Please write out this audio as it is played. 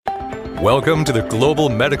Welcome to the Global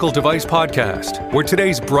Medical Device Podcast, where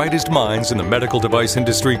today's brightest minds in the medical device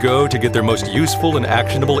industry go to get their most useful and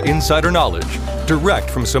actionable insider knowledge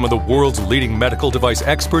direct from some of the world's leading medical device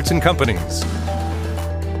experts and companies.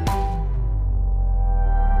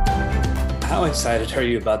 How excited are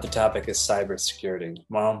you about the topic of cybersecurity?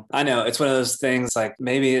 Well, I know it's one of those things like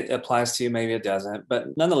maybe it applies to you, maybe it doesn't.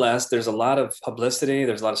 But nonetheless, there's a lot of publicity.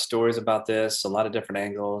 There's a lot of stories about this, a lot of different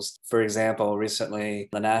angles. For example, recently,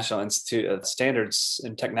 the National Institute of Standards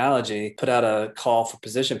and Technology put out a call for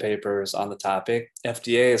position papers on the topic.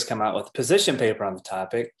 FDA has come out with a position paper on the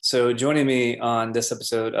topic. So joining me on this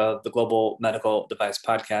episode of the Global Medical Device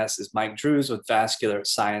Podcast is Mike Drews with Vascular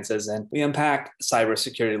Sciences. And we unpack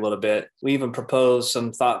cybersecurity a little bit. We even propose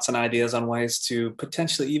some thoughts and ideas on ways to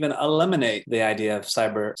potentially even eliminate the idea of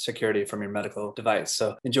cybersecurity from your medical device.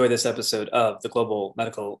 So enjoy this episode of the Global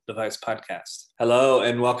Medical Device Podcast. Hello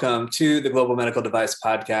and welcome to the Global Medical Device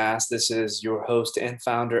Podcast. This is your host and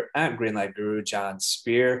founder at Greenlight Guru, John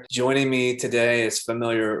Spear. Joining me today is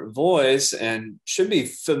familiar voice and should be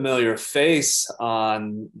familiar face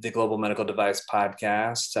on the Global Medical Device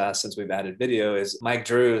Podcast since we've added video is Mike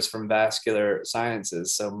Drews from Vascular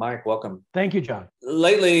Sciences. So Mike, welcome. Thank you, John.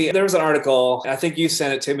 Lately, there was an article, I think you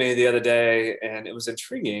sent it to me the other day, and it was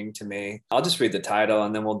intriguing to me. I'll just read the title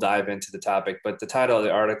and then we'll dive into the topic. But the title of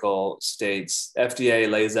the article states, FDA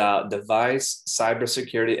lays out device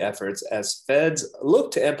cybersecurity efforts as feds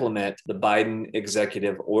look to implement the Biden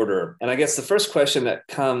executive order. And I guess the first question that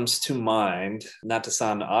comes to mind, not to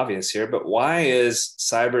sound obvious here, but why is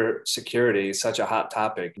cybersecurity such a hot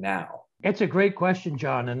topic now? It's a great question,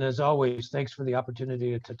 John. And as always, thanks for the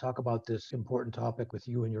opportunity to talk about this important topic with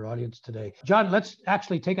you and your audience today. John, let's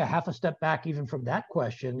actually take a half a step back even from that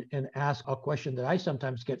question and ask a question that I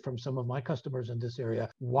sometimes get from some of my customers in this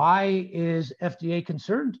area. Why is FDA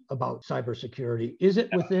concerned about cybersecurity? Is it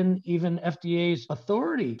within even FDA's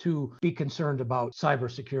authority to be concerned about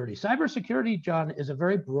cybersecurity? Cybersecurity, John, is a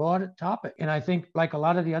very broad topic. And I think like a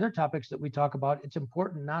lot of the other topics that we talk about, it's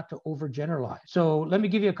important not to overgeneralize. So let me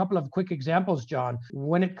give you a couple of quick examples, John,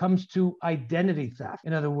 when it comes to identity theft.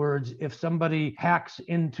 In other words, if somebody hacks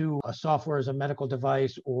into a software as a medical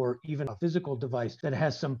device or even a physical device that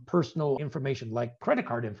has some personal information like credit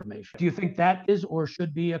card information, do you think that is or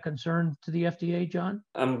should be a concern to the FDA, John?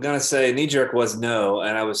 I'm going to say knee-jerk was no,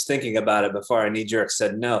 and I was thinking about it before I knee-jerk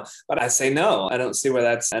said no, but I say no. I don't see where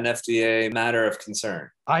that's an FDA matter of concern.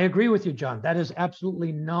 I agree with you, John. That is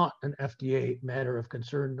absolutely not an FDA matter of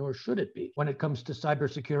concern, nor should it be when it comes to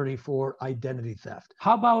cybersecurity for identity theft.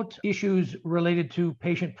 How about issues related to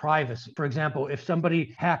patient privacy? For example, if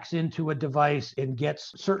somebody hacks into a device and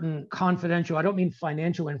gets certain confidential, I don't mean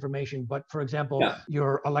financial information, but for example,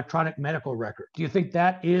 your electronic medical record. Do you think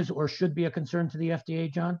that is or should be a concern to the FDA,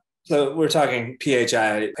 John? So we're talking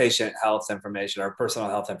PHI, patient health information or personal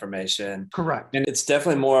health information. Correct. And it's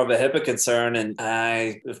definitely more of a HIPAA concern. And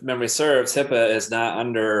if memory serves, HIPAA is not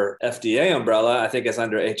under FDA umbrella. I think it's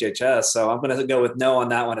under HHS. So I'm going to go with no on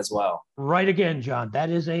that one as well. Right again, John.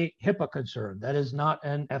 That is a HIPAA concern. That is not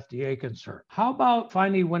an FDA concern. How about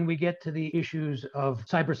finally, when we get to the issues of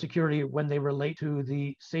cybersecurity, when they relate to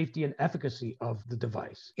the safety and efficacy of the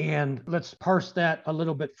device? And let's parse that a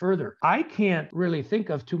little bit further. I can't really think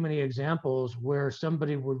of too many examples where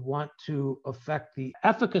somebody would want to affect the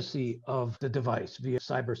efficacy of the device via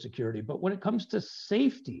cybersecurity. But when it comes to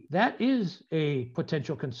safety, that is a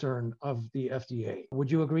potential concern of the FDA.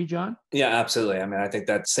 Would you agree, John? Yeah, absolutely. I mean, I think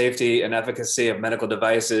that safety and efficacy of medical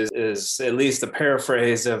devices is at least a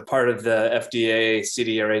paraphrase of part of the FDA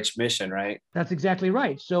CDRH mission, right? That's exactly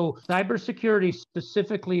right. So cybersecurity,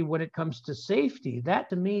 specifically when it comes to safety, that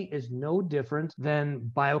to me is no different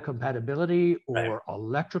than biocompatibility or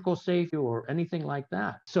electrical safety or anything like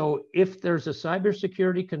that. So if there's a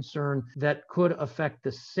cybersecurity concern that could affect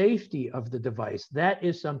the safety of the device, that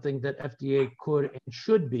is something that FDA could and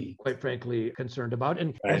should be, quite frankly, concerned about.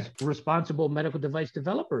 And as responsible medical device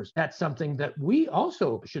developers, that's something that we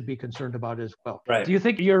also should be concerned about as well. Right. Do you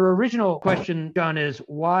think your original question, John, is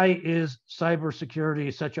why is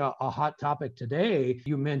cybersecurity such a hot topic today?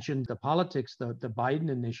 You mentioned the politics, the Biden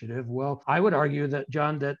initiative. Well, I would argue that,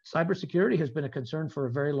 John, that cybersecurity has been a concern for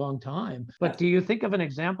a very long time. But do you think of an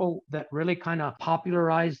example that really kind of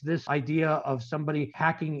popularized this idea of somebody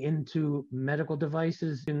hacking into medical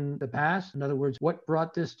devices in the past? In other words, what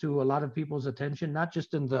brought this to a lot of people's attention, not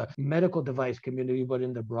just in the medical device community, but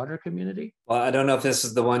in the broader community? Well, I don't know if this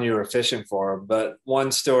is the one you were fishing for, but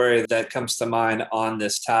one story that comes to mind on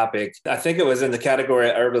this topic, I think it was in the category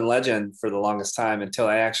of urban legend for the longest time until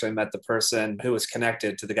I actually met the person who was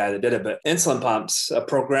connected to the guy that did it. But insulin pumps, a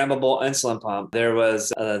programmable insulin pump. There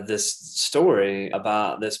was this story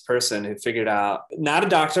about this person who figured out, not a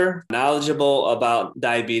doctor, knowledgeable about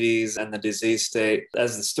diabetes and the disease state.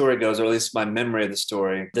 As the story goes, or at least my memory of the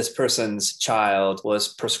story, this person's child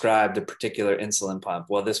was prescribed a particular insulin pump.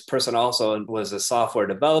 Well, this person also was a software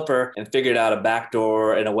developer and figured out a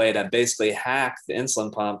backdoor in a way to basically hack the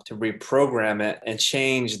insulin pump to reprogram it and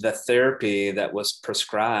change the therapy that was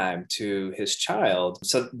prescribed to his child.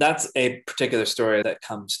 So that's a particular story that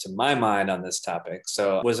comes to my mind on this topic.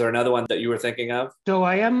 So was there another one that you were thinking of? So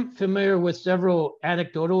I am familiar with several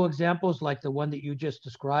anecdotal examples like the one that you just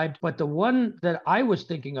described, but the one that I was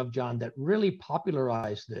thinking of, John, that really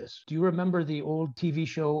popularized this. Do you remember the old TV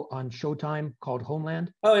show on Showtime called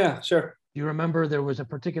Homeland? Oh, yeah, sure. Do you remember there was a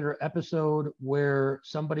particular episode where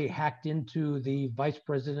somebody hacked into the vice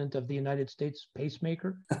president of the United States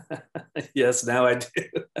pacemaker? Yes, now I do.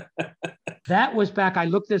 That was back, I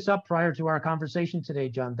looked this up prior to our conversation today,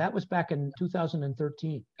 John. That was back in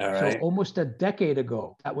 2013. All right. So almost a decade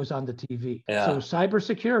ago, that was on the TV. Yeah. So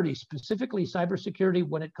cybersecurity, specifically cybersecurity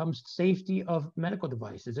when it comes to safety of medical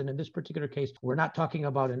devices. And in this particular case, we're not talking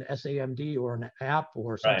about an SAMD or an app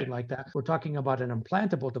or something like that. We're talking about an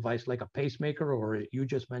implantable device like a pacemaker, or you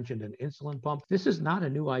just mentioned an insulin pump. This is not a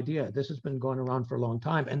new idea. This has been going around for a long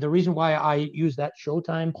time. And the reason why I use that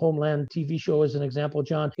Showtime Homeland TV show as an example,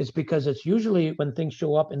 John, is because it's usually when things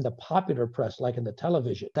show up in the popular press, like in the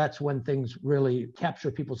television, that's when things really capture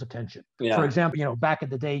people's attention. Yeah. For example, back in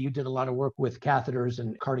the day, you did a lot of work with catheters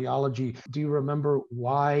and cardiology. Do you remember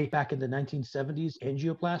why back in the 1970s,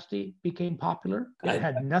 angioplasty became popular? It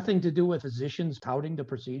had nothing to do with physicians touting the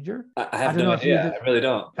procedure. I have no idea. I really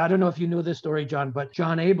don't. I don't know if you knew this story, John, but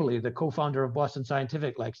John Abley, the co-founder of Boston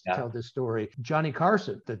Scientific, likes to tell this story. Johnny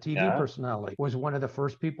Carson, the TV personality, was one of the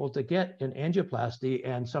first people to get an angioplasty,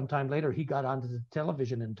 and sometime later he got onto the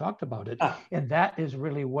television and talked about it. And that is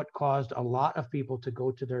really what caused a lot of people to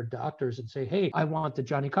go to their doctors and say, hey, I want the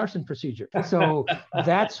Johnny Carson procedure. So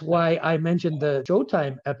that's why I mentioned the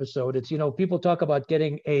Showtime episode. It's, people talk about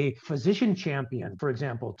getting a physician champion, for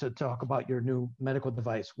example, to talk about your new medical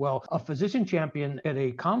device. Well, a physician champion at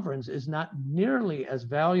a conference is not nearly as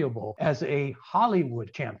valuable as a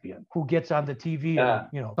Hollywood champion who gets on the TV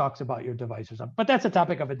and, talks about your device or something. But that's a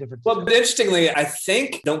topic of a different discussion. Well, but interestingly, I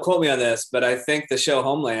think, don't quote me on this, but I think the show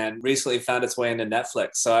Homeland recently found its way into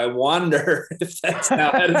Netflix. So I wonder if that's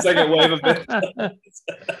now had a second wave of it.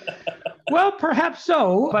 Well, perhaps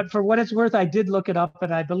so. But for what it's worth, I did look it up,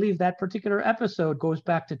 and I believe that particular episode goes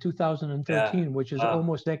back to 2013, which is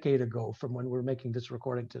almost a decade ago from when we're making this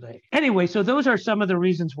recording today. Anyway, so those are some of the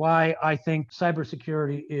reasons why I think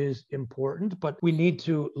cybersecurity is important, but we need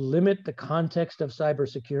to limit the context of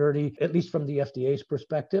cybersecurity, at least from the FDA's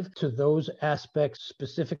perspective, to those aspects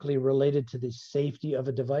specifically related to the safety of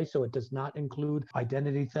a device. So it does not include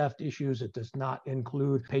identity theft issues. It does not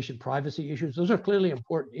include patient privacy issues. Those are clearly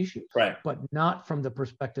important issues. Right. But not from the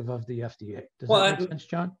perspective of the FDA. Does that make sense,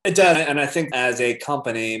 John? It does. And I think as a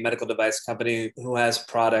company, medical device company who has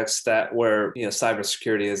products where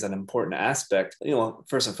cybersecurity is an important aspect,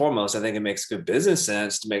 first and foremost, I think it makes good business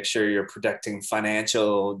sense to make sure you're protecting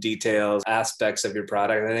financial details, aspects of your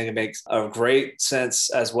product. I think it makes a great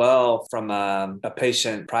sense as well from a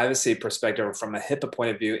patient privacy perspective or from a HIPAA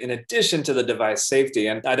point of view, in addition to the device safety.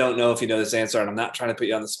 And I don't know if you know this answer, and I'm not trying to put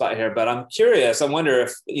you on the spot here, but I'm curious. I wonder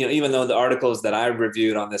if, even though the articles that I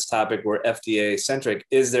reviewed on this topic were FDA centric,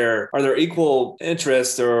 are there equal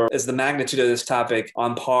interest, or is the magnitude of this topic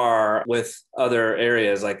on par with other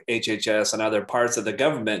areas like HHS and other parts of the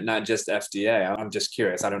government, not just FDA? I'm just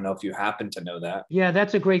curious. I don't know if you happen to know that. Yeah,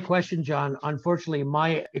 that's a great question, John. Unfortunately,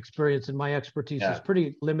 my experience and my expertise is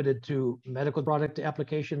pretty limited to medical product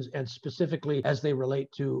applications, and specifically as they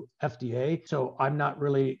relate to FDA. So I'm not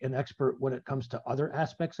really an expert when it comes to other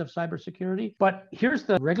aspects of cybersecurity. But here's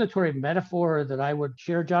the regulatory metaphor that I would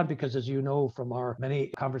share, John, because as you know from our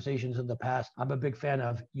many conversations in the past, I'm a big fan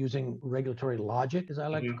of using regulatory logic, as I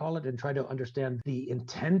like to call it, and try to understand the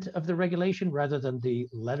intent of the regulation rather than the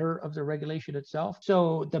letter of the regulation itself.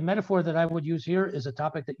 So the metaphor that I would use here is a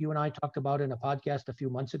topic that you and I talked about in a podcast a few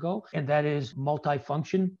months ago, and that is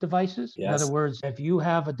multifunction devices. Yes. In other words, if you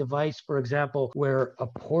have a device, for example, where a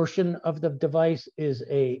portion of the device is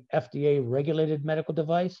a FDA regulated medical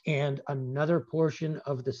device and another portion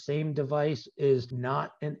of the same same device is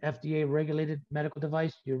not an FDA regulated medical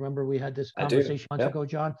device? Do you remember we had this conversation months ago,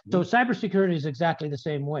 John? So cybersecurity is exactly the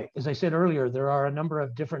same way. As I said earlier, there are a number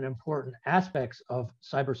of different important aspects of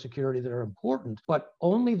cybersecurity that are important, but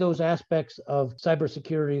only those aspects of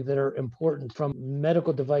cybersecurity that are important from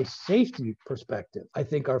medical device safety perspective, I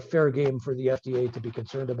think are fair game for the FDA to be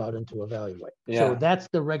concerned about and to evaluate. So that's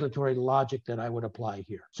the regulatory logic that I would apply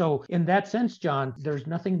here. So in that sense, John, there's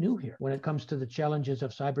nothing new here when it comes to the challenges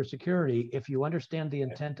of cybersecurity. If you understand the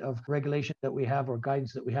intent of regulation that we have or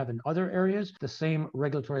guidance that we have in other areas, the same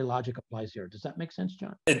regulatory logic applies here. Does that make sense,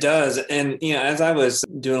 John? It does. And, as I was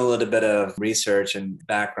doing a little bit of research and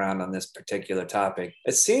background on this particular topic,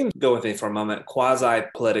 it seemed, go with me for a moment,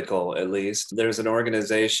 quasi-political, at least. There's an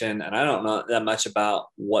organization, and I don't know that much about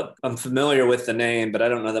what, I'm familiar with the name, but I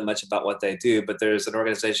don't know that much about what they do. But there's an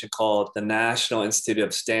organization called the National Institute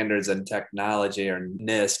of Standards and Technology, or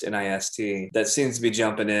NIST, N-I-S-T, that seems to be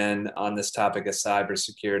jumping in on this topic of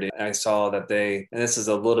cybersecurity. And I saw that they, and this is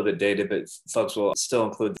a little bit dated, but folks will still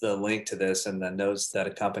include the link to this in the notes that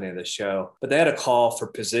accompany the show. But they had a call for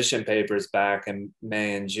position papers back in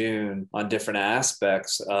May and June on different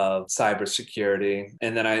aspects of cybersecurity.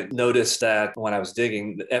 And then I noticed that when I was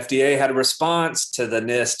digging, the FDA had a response to the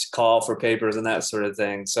NIST call for papers and that sort of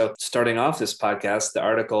thing. So starting off this podcast, the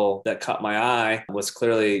article that caught my eye was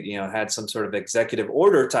clearly, had some sort of executive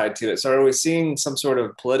order tied to it. So are we seeing some sort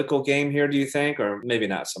of political game here, do you think, or maybe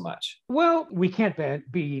not so much? Well, we can't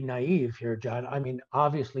be naive here, John. I mean,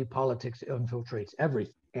 obviously politics infiltrates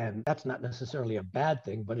everything. And that's not necessarily a bad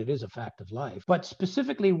thing, but it is a fact of life. But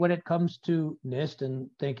specifically when it comes to NIST, and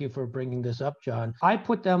thank you for bringing this up, John, I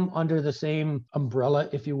put them under the same umbrella,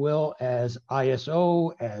 if you will, as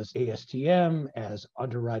ISO, as ASTM, as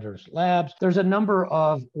Underwriters Labs. There's a number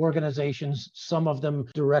of organizations, some of them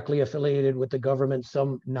directly affiliated with the government,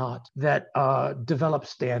 some not, that develop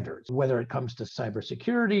standards, whether it comes to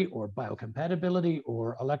cybersecurity or biocompatibility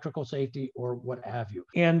or electrical safety or what have you.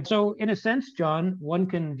 And so in a sense, John, one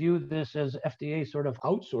can view this as FDA sort of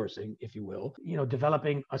outsourcing, if you will,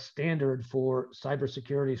 developing a standard for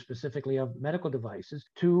cybersecurity, specifically of medical devices,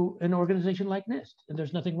 to an organization like NIST. And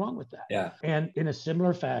there's nothing wrong with that. Yeah. And in a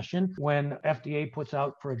similar fashion, when FDA puts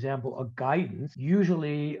out, for example, a guidance,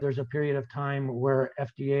 usually there's a period of time where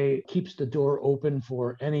FDA keeps the door open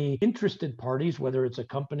for any interested parties, whether it's a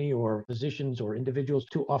company or physicians or individuals,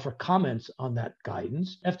 to offer comments on that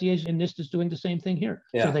guidance. FDA and NIST is doing the same thing here.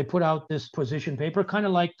 Yeah. So they put out this position paper, kind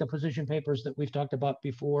of like the position papers that we've talked about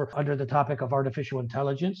before under the topic of artificial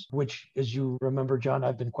intelligence, which, as you remember, John,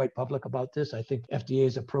 I've been quite public about this. I think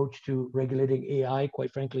FDA's approach to regulating AI,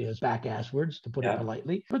 quite frankly, is back-asswards, to put it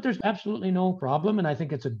politely. But there's absolutely no problem. And I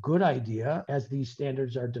think it's a good idea, as these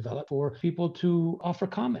standards are developed, for people to offer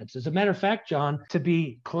comments. As a matter of fact, John, to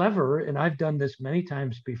be clever, and I've done this many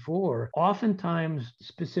times before, oftentimes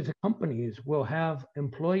specific companies will have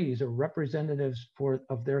employees or representatives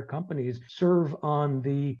of their companies serve on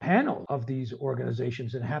the panel of these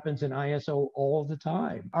organizations. It happens in ISO all the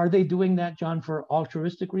time. Are they doing that, John, for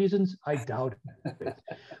altruistic reasons? I doubt it.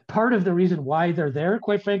 Part of the reason why they're there,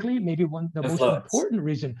 quite frankly, maybe the most important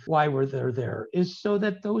reason why they're there, is so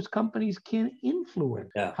that those companies can influence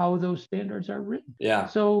how those standards are written. Yeah.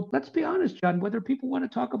 So let's be honest, John, whether people want to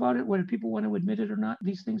talk about it, whether people want to admit it or not,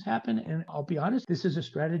 these things happen. And I'll be honest, this is a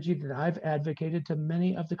strategy that I've advocated to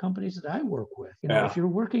many of the companies that I work with. If you're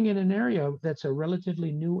working in an area that's a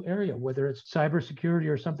relatively new area, whether it's cybersecurity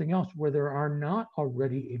or something else, where there are not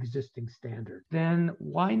already existing standards, then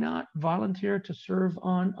why not volunteer to serve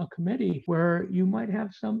on a committee where you might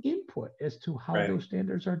have some input as to how those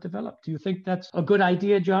standards are developed? Do you think that's a good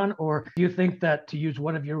idea, John? Or do you think that, to use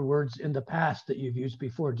one of your words in the past that you've used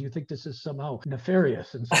before, do you think this is somehow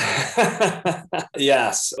nefarious?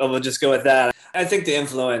 Yes, we'll just go with that. I think the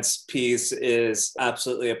influence piece is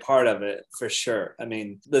absolutely a part of it, for sure. I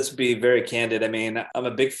mean, let's be very candid. I mean, I'm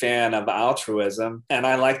a big fan of altruism, and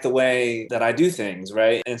I like the way that I do things,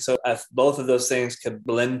 right? And so if both of those things could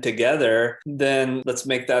blend together, then let's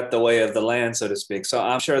make that the way of the land, so to speak. So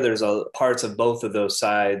I'm sure there's parts of both of those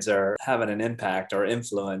sides are having an impact or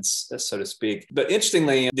influence, so to speak. But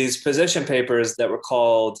interestingly, these position papers that were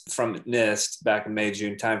called from NIST back in May,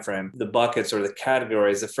 June timeframe, the buckets or the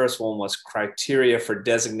categories, the first one was criteria for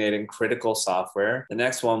designating critical software. The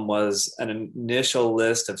next one was an initial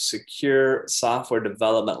list of secure software software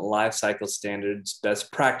development lifecycle standards,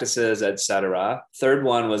 best practices, etc. Third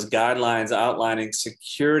one was guidelines outlining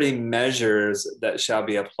security measures that shall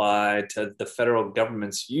be applied to the federal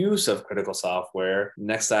government's use of critical software.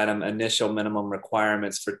 Next item, initial minimum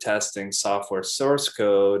requirements for testing software source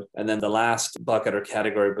code. And then the last bucket or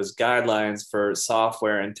category was guidelines for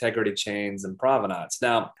software integrity chains and provenance.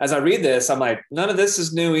 Now, as I read this, I'm like, none of this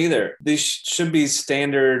is new either. These should be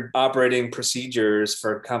standard operating procedures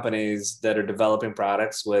for companies that are developing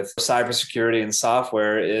products with cybersecurity and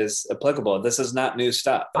software is applicable. This is not new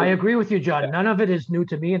stuff. I agree with you, John. None of it is new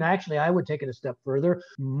to me. And actually, I would take it a step further.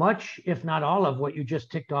 Much, if not all of what you just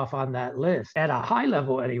ticked off on that list, at a high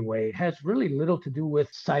level anyway, has really little to do with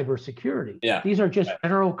cybersecurity. Yeah. These are just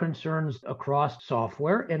general concerns across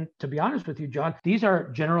software. And to be honest with you, John, these are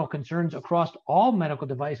general concerns across all medical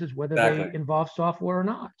devices, whether they involve software or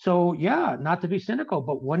not. So yeah, not to be cynical,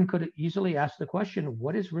 but one could easily ask the question,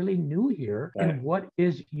 what is really new here? And what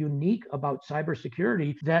is unique about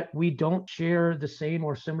cybersecurity that we don't share the same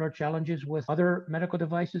or similar challenges with other medical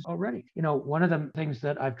devices already? You know, one of the things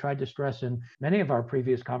that I've tried to stress in many of our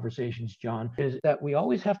previous conversations, John, is that we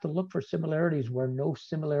always have to look for similarities where no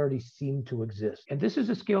similarities seem to exist. And this is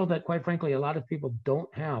a skill that, quite frankly, a lot of people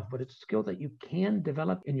don't have, but it's a skill that you can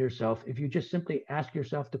develop in yourself if you just simply ask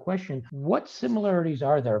yourself the question, what similarities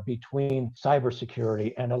are there between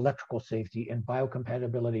cybersecurity and electrical safety and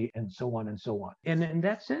biocompatibility and so on and so on? And in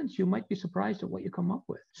that sense, you might be surprised at what you come up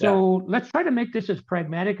with. So let's try to make this as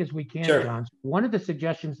pragmatic as we can, John. One of the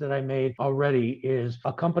suggestions that I made already is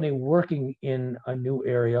a company working in a new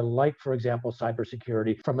area, like, for example,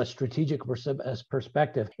 cybersecurity, from a strategic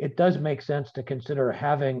perspective, it does make sense to consider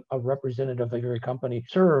having a representative of your company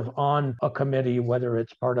serve on a committee, whether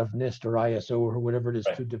it's part of NIST or ISO or whatever it is,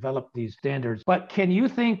 to develop these standards. But can you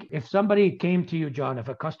think, if somebody came to you, John, if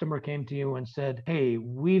a customer came to you and said, hey,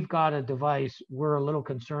 we've got a device, we're a little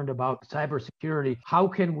concerned about cybersecurity, how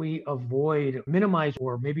can we minimize,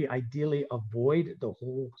 or maybe ideally avoid the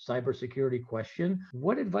whole cybersecurity question?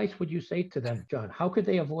 What advice would you say to them, John? How could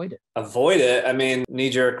they avoid it? Avoid it? I mean,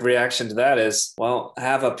 knee-jerk reaction to that is, well,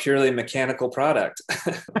 have a purely mechanical product.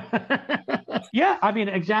 Yeah, I mean,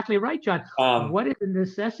 exactly right, John. What is the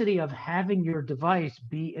necessity of having your device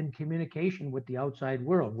be in communication with the outside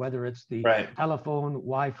world, whether it's the telephone,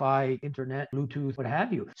 Wi-Fi, internet, Bluetooth, what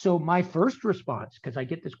have you? So my first response, because I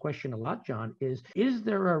get this question a lot, John, is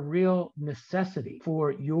there a real necessity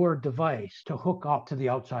for your device to hook up to the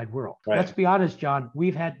outside world? Let's be honest, John,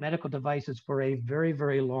 we've had medical devices for a very,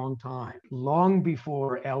 very long time, long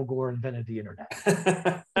before Al Gore invented the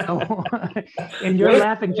internet. And you're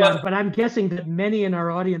laughing, John, but I'm guessing that many in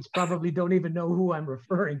our audience probably don't even know who I'm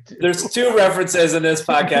referring to. There's two references in this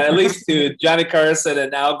podcast, at least two, Johnny Carson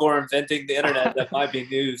and Al Gore inventing the internet. That might be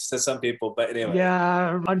news to some people, but anyway.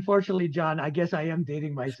 Yeah, unfortunately, John, I guess I am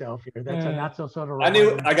dating myself here. That's a not so subtle.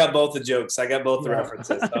 I got both the jokes. I got both the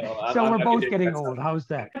references. So we're both getting old. How's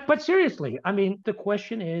that? But seriously, I mean, the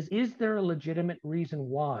question is there a legitimate reason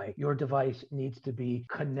why your device needs to be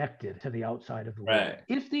connected to the outside of the world?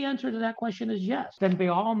 If the answer to that question is yes, then by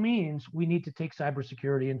all means, we need to take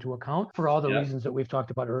cybersecurity into account for all the reasons that we've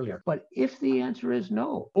talked about earlier. But if the answer is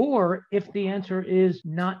no, or if the answer is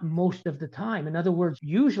not most of the time, in other words,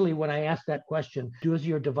 usually when I ask that question, does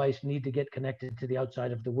your device need to get connected to the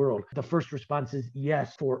outside of the world? The first response is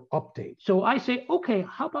yes, for update. So I say, okay,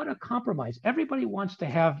 how about a compromise? Everybody wants to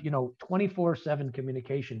have, 24/7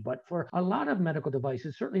 communication, but for a lot of medical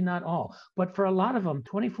devices, certainly not all, but for a lot of them,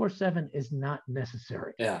 24/7 is not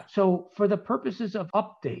necessary. So for the purposes of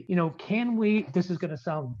update, can we, this is going to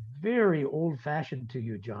sound very old-fashioned to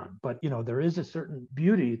you, John, but there is a certain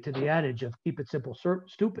beauty to the adage of keep it simple,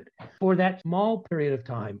 stupid. For that small period of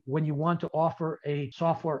time when you want to offer a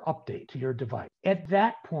software update to your device, at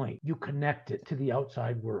that point, you connect it to the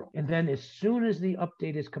outside world. And then as soon as the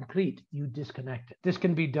update is complete, you disconnect it. This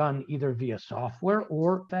can be done either via software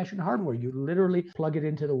or fashion hardware. You literally plug it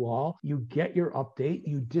into the wall, you get your update,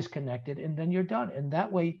 you disconnect it, and then you're done. And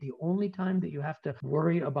that way, the only time that you have to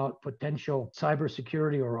worry about potential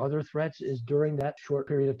cybersecurity or other threats is during that short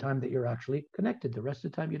period of time that you're actually connected. The rest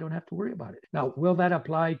of the time, you don't have to worry about it. Now, will that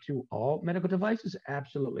apply to all medical devices?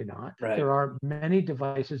 Absolutely not. There are many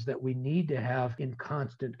devices that we need to have in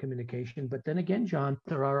constant communication. But then again, John,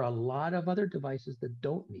 there are a lot of other devices that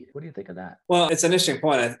don't need it. What do you think of that? Well, it's an interesting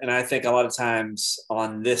point. And I think a lot of times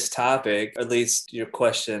on this topic, at least your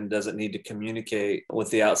question doesn't need to communicate with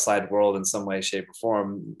the outside world in some way, shape, or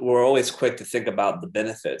form. We're always quick to think about the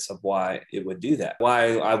benefits of why it would do that,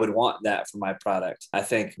 why I would want that for my product. I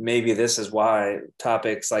think maybe this is why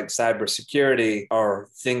topics like cybersecurity are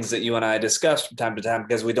things that you and I discuss from time to time,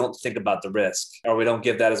 because we don't think about the risk, or we don't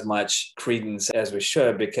give that as much credence as we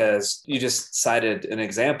should, because you just cited an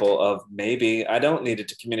example of maybe I don't need it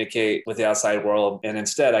to communicate with the outside world, and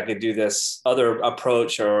instead I could do this other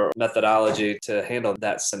approach or methodology to handle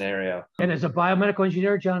that scenario. And as a biomedical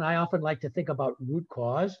engineer, John, I often like to think about root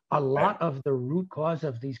cause. A lot of the root cause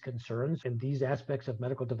of these concerns and these aspects of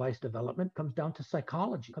medical device development comes down to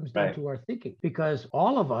psychology, comes down to our thinking, because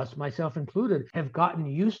all of us, myself included, have gotten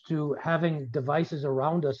used to having devices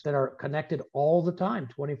around us that are connected all the time,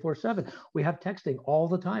 24/7. We have texting all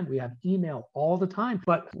the time. We have email all the time.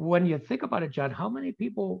 But when you think about it, John, how many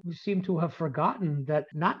people seem to have forgotten that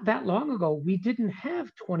not that long ago, we didn't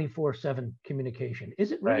have 24/7 communication?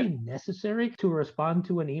 Is it really necessary to respond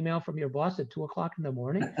to an email from your boss at 2 o'clock in the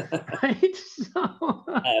morning? Right? So,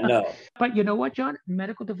 I know. but you know what, John?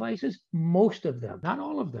 Medical devices, most of them, not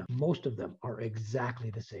all of them, most of them are exactly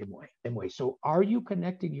the same way. So are you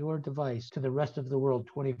connecting your device to the rest of the world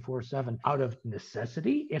 24/7 out of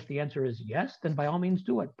necessity? If the answer is yes, then by all means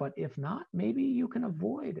do it. But if not, maybe you can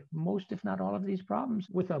avoid most, if not all, of these problems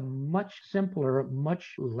with a much simpler,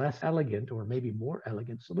 much less elegant, or maybe more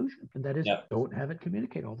elegant solution. And that is, don't have it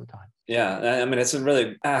communicate all the time. Yeah. I mean, it's a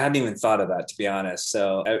really, I hadn't even thought of that, to be honest.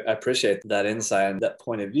 So I appreciate that insight and that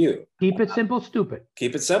point of view. Keep it simple, stupid.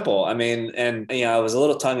 Keep it simple. I mean, and I was a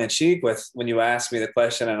little tongue in cheek with when you asked me the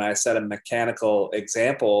question and I said a mechanical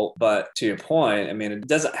example, but to your point, I mean, it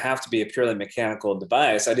doesn't have to be a purely mechanical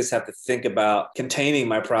device. I just have to think about containing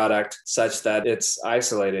my product such that it's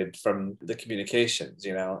isolated from the communications,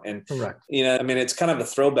 and correct. I mean, it's kind of a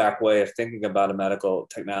throwback way of thinking about a medical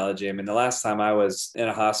technology. I mean, the last time I was in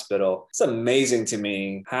a hospital, it's amazing to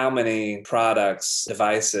me how many products,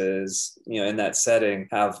 devices, in that setting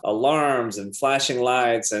have alarms and flashing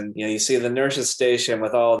lights. And, you see the nurse's station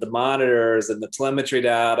with all the monitors and the telemetry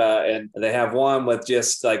data. And they have one with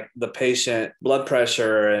just like the patient blood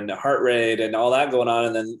pressure and heart rate and all that going on.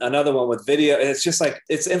 And then another one with video. It's just like,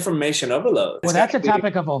 it's information overload. Well, that's a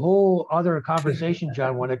topic of a whole other conversation,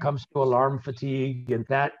 John, when it comes to alarm fatigue, and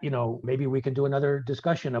that, maybe we can do another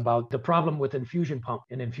discussion about the problem with infusion pump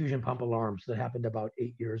and infusion pump alarms that happened about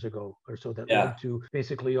 8 years ago or so, that led to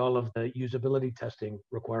basically all of the usability testing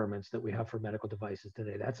requirements that we have for medical devices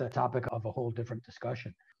today. That's a topic of a whole different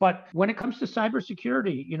discussion. But when it comes to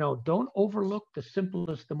cybersecurity, don't overlook the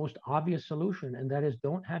simplest, the most obvious solution, and that is,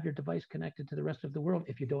 don't have your device connected to the rest of the world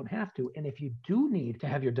if you don't have to. And if you do need to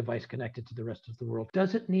have your device connected to the rest of the world,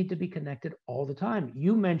 does it need to be connected all the time?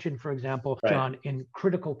 You mentioned, for example, John, in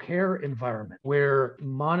critical care environment where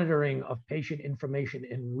monitoring of patient information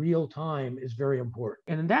in real time is very important.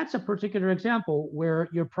 And that's a particular example where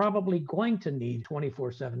you're probably going to need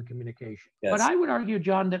 24/7 communication. Yes. But I would argue,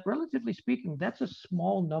 John, that relatively speaking, that's a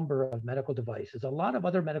small number of medical devices. A lot of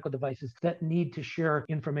other medical devices that need to share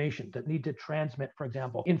information, that need to transmit, for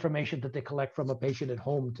example, information that they collect from a patient at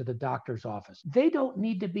home to the doctor's office. They don't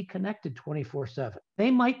need to be connected 24/7.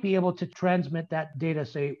 They might be able to transmit that data,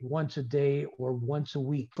 say, once a day or once a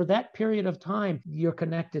week. For that period of time, you're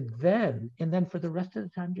connected then, and then for the rest of the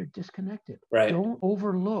time, you're disconnected. Right. Don't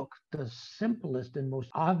overlook the simplest and most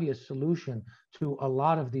obvious solution to a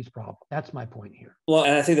lot of these problems. That's my point here. Well,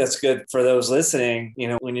 and I think that's good for those listening.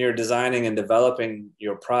 When you're designing and developing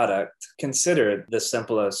your product, consider the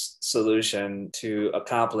simplest solution to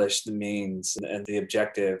accomplish the means and the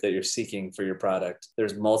objective that you're seeking for your product.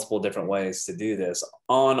 There's multiple different ways to do this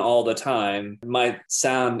on all the time. It might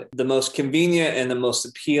sound the most convenient and the most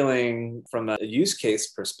appealing from a use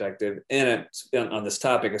case perspective on this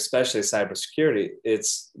topic, especially cybersecurity.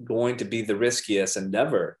 It's going to be the riskiest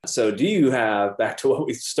endeavor. So do you have, back to what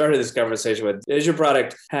we started this conversation with, does your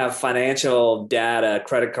product have financial data,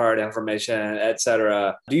 credit card information, et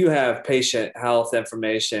cetera? Do you have patient health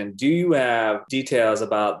information? Do you have details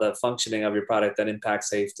about the functioning of your product that impact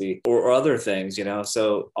safety or other things,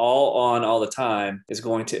 So all the time is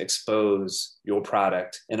going to expose your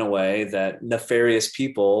product in a way that nefarious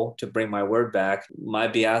people, to bring my word back,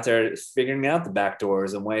 might be out there figuring out the back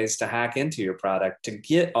doors and ways to hack into your product to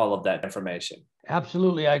get all of that information.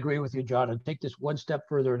 Absolutely. I agree with you, John. And take this one step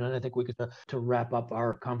further. And then I think we could to wrap up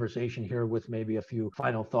our conversation here with maybe a few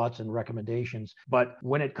final thoughts and recommendations. But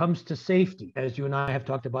when it comes to safety, as you and I have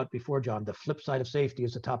talked about before, John, the flip side of safety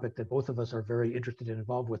is a topic that both of us are very interested and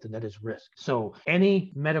involved with, and that is risk. So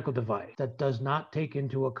any medical device that does not take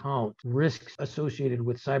into account risks associated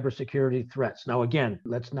with cybersecurity threats. Now, again,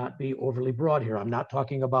 let's not be overly broad here. I'm not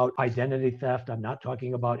talking about identity theft. I'm not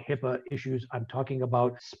talking about HIPAA issues. I'm talking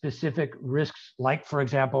about specific risks like, for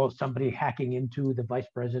example, somebody hacking into the vice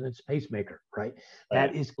president's pacemaker, right? Right.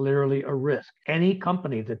 That is clearly a risk. Any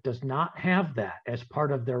company that does not have that as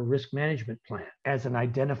part of their risk management plan, as an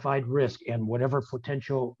identified risk, and whatever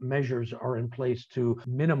potential measures are in place to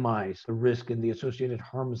minimize the risk and the associated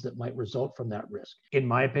harms that might result from that risk. In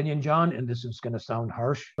my opinion, John, and this is going to sound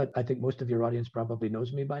harsh, but I think most of your audience probably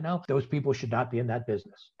knows me by now, those people should not be in that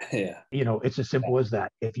business. Yeah. It's as simple as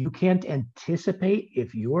that. If you can't anticipate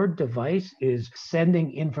if your device is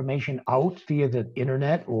sending information out via the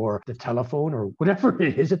internet or the telephone or whatever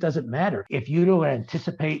it is, it doesn't matter. If you don't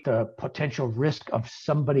anticipate the potential risk of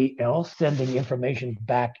somebody else sending information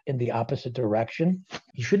back in the opposite direction,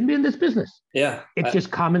 you shouldn't be in this business. Yeah. It's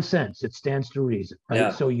just common sense. It stands to reason, right?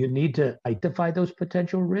 Yeah. So you need to identify those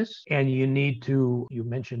potential risks, and you need to, you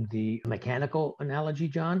mentioned the mechanical analogy,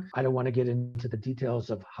 John. I don't want to get into the details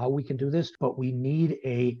of how we can do this, but we need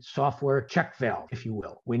a software check valve, if you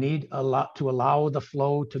will. We need a lot to allow the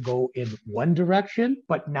flow to go in one direction,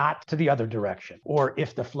 but not to the other direction. Or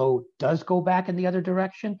if the flow does go back in the other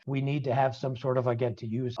direction, we need to have some sort of, again, to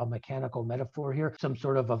use a mechanical metaphor here, some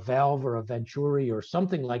sort of a valve or a venturi or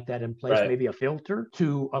something like that in place, Right. maybe a filter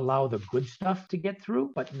to allow the good stuff to get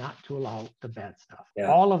through, but not to allow the bad stuff.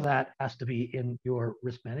 Yeah. All of that has to be in your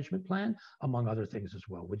risk management plan, among other things as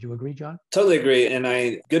well. Would you agree, John? Totally agree. And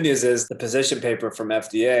good news is the position paper from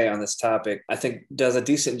FDA on this topic, I think, does a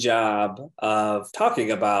decent job of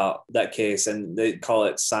talking about that case, and they call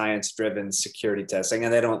it science-driven security testing.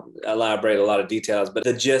 And they don't elaborate a lot of details, but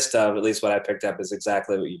the gist of at least what I picked up is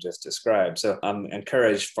exactly what you just described. So I'm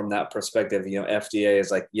encouraged from that perspective. FDA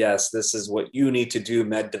is like, yes, this is what you need to do,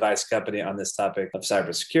 med device company, on this topic of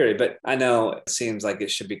cybersecurity. But I know it seems like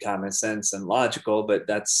it should be common sense and logical, but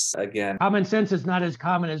that's, again, common sense is not as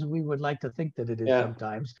common as we would like to think that it is Yeah.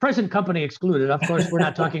 sometimes. Present company excluded. Of course, we're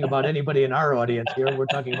not talking about anybody in our audience here. We're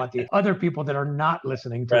talking about the other people that are not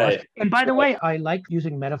listening to us. Right. And by the way, I like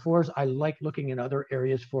using metaphors. I like looking in other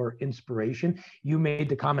areas for inspiration. You made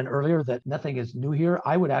the comment earlier that nothing is new here.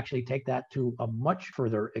 I would actually take that to a much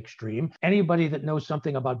further extreme. Anybody that knows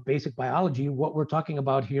something about basic biology, what we're talking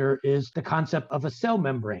about here is the concept of a cell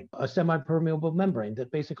membrane, a semi-permeable membrane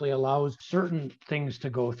that basically allows certain things to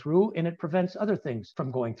go through and it prevents other things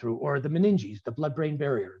from going through, or the meninges, the blood-brain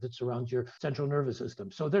barrier that surrounds your central nervous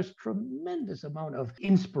system. So there's tremendous amount of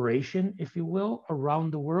inspiration, if you will,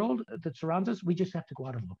 around the world that surrounds us. We just have to go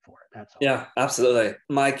out and look for it. That's all. Yeah, absolutely.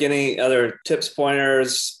 Mike, any other tips,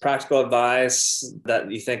 pointers, practical advice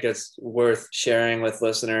that you think is worth sharing with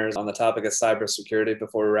listeners on the topic of cybersecurity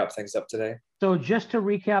before we wrap things up today? So just to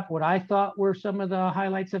recap what I thought were some of the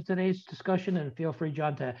highlights of today's discussion, and feel free,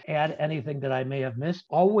 John, to add anything that I may have missed.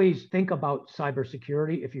 Always think about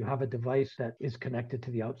cybersecurity if you have a device that is connected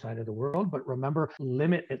to the outside of the world. But remember,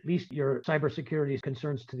 limit at least your cybersecurity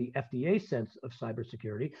concerns to the FDA sense of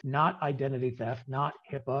cybersecurity, not identity theft, not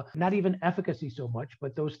HIPAA, not even efficacy so much,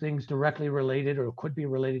 but those things directly related or could be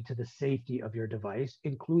related to the safety of your device.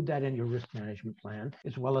 Include that in your risk management plan,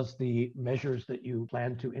 as well as the measures that you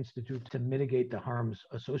plan to institute to mitigate the harms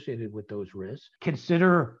associated with those risks.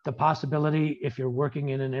 Consider the possibility, if you're working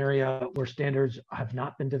in an area where standards have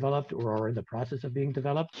not been developed or are in the process of being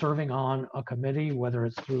developed, serving on a committee, whether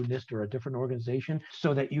it's through NIST or a different organization,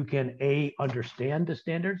 so that you can A, understand the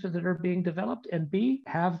standards that are being developed, and B,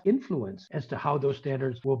 have influence as to how those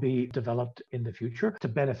standards will be developed in the future to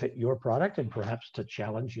benefit your product and perhaps to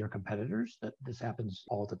challenge your competitors. That this happens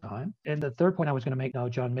all the time. And the third point I was going to make now,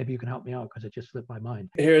 John, maybe you can help me out because it just slipped my mind.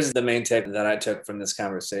 Here's the main take that I took from this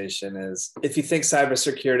conversation is, if you think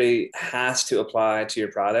cybersecurity has to apply to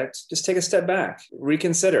your product, just take a step back,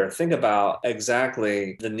 reconsider, think about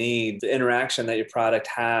exactly the need, the interaction that your product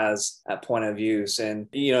has at point of use. And,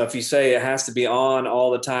 if you say it has to be on all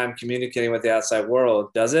the time communicating with the outside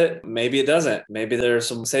world, does it? Maybe it doesn't. Maybe there's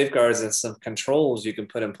some safeguards and some controls you can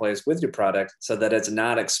put in place with your product so that it's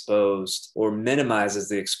not exposed or minimizes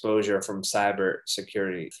the exposure from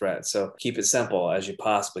cybersecurity threats. So keep it simple as you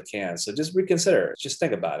possibly can. So just reconsider, just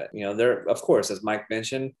think about it. There, of course, as Mike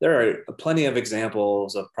mentioned, there are plenty of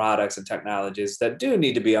examples of products and technologies that do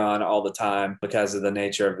need to be on all the time because of the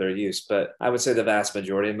nature of their use. But I would say the vast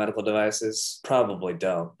majority of medical devices probably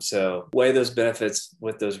don't. So weigh those benefits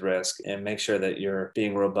with those risks and make sure that you're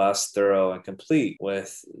being robust, thorough, and complete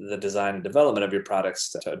with the design and development of your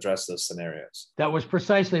products to address those scenarios. That was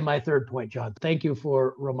precisely my third point, John. Thank you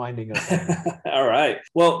for reminding us. All right.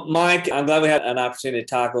 Well, Mike, I'm glad we had an opportunity to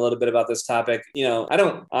talk a little bit about this topic. I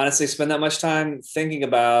don't honestly spend that much time thinking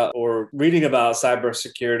about or reading about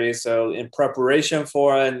cybersecurity. So in preparation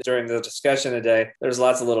for and during the discussion today, there's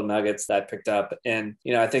lots of little nuggets that I picked up. And,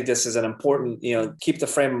 I think this is an important, keep the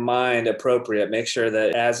frame of mind appropriate. Make sure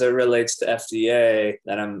that as as it relates to FDA,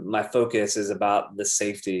 then my focus is about the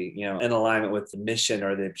safety, in alignment with the mission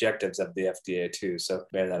or the objectives of the FDA too. So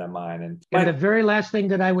bear that in mind. And the very last thing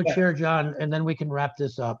that I would share, John, and then we can wrap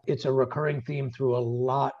this up. It's a recurring theme through a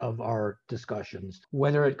lot of our discussions,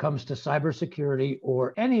 whether it comes to cybersecurity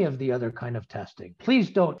or any of the other kind of testing. Please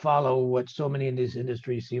don't follow what so many in these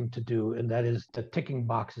industries seem to do, and that is the ticking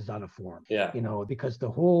boxes on a form. Yeah. Because the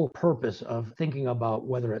whole purpose of thinking about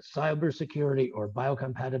whether it's cybersecurity or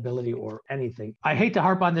biocompatibility or anything. I hate to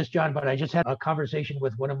harp on this, John, but I just had a conversation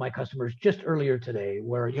with one of my customers just earlier today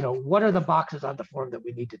where, what are the boxes on the form that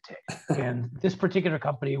we need to tick? And this particular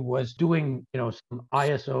company was doing, some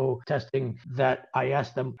ISO testing that I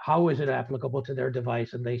asked them, how is it applicable to their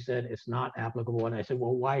device? And they said, it's not applicable. And I said,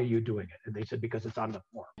 well, why are you doing it? And they said, because it's on the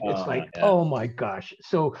form. It's oh my gosh.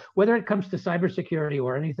 So whether it comes to cybersecurity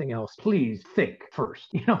or anything else, please think first.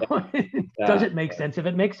 Does it make sense? If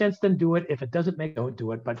it makes sense, then do it. If it doesn't don't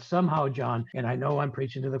do it. But somehow, John, and I know I'm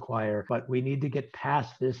preaching to the choir, but we need to get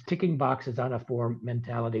past this ticking boxes on a form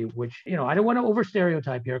mentality, which, I don't want to over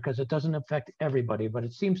stereotype here because it doesn't affect everybody, but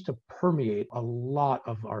it seems to permeate a lot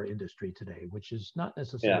of our industry today, which is not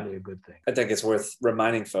necessarily a good thing. I think it's worth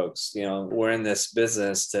reminding folks, we're in this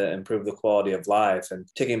business to improve the quality of life, and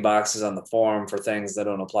ticking boxes on the form for things that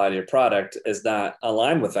don't apply to your product is not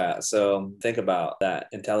aligned with that. So think about that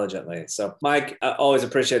intelligently. So Mike, I always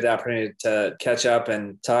appreciate the opportunity to catch up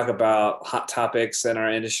and talk about hot topics in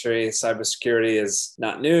our industry. Cybersecurity is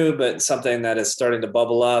not new, but something that is starting to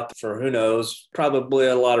bubble up for who knows, probably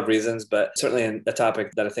a lot of reasons, but certainly a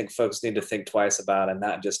topic that I think folks need to think twice about and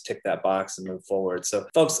not just tick that box and move forward. So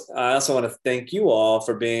folks, I also want to thank you all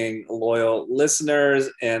for being loyal listeners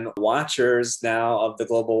and watchers now of the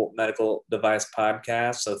Global Medical Device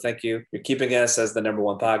Podcast. So thank you. You're keeping us as the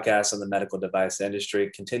 #1 podcast in the medical device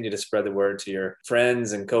industry. Continue to spread the word to your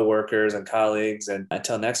friends and coworkers and colleagues. And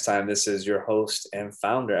until next time, this is your host and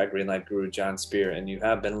founder at Greenlight Guru, John Spear, and you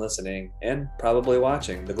have been listening and probably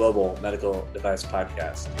watching the Global Medical Device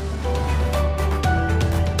Podcast.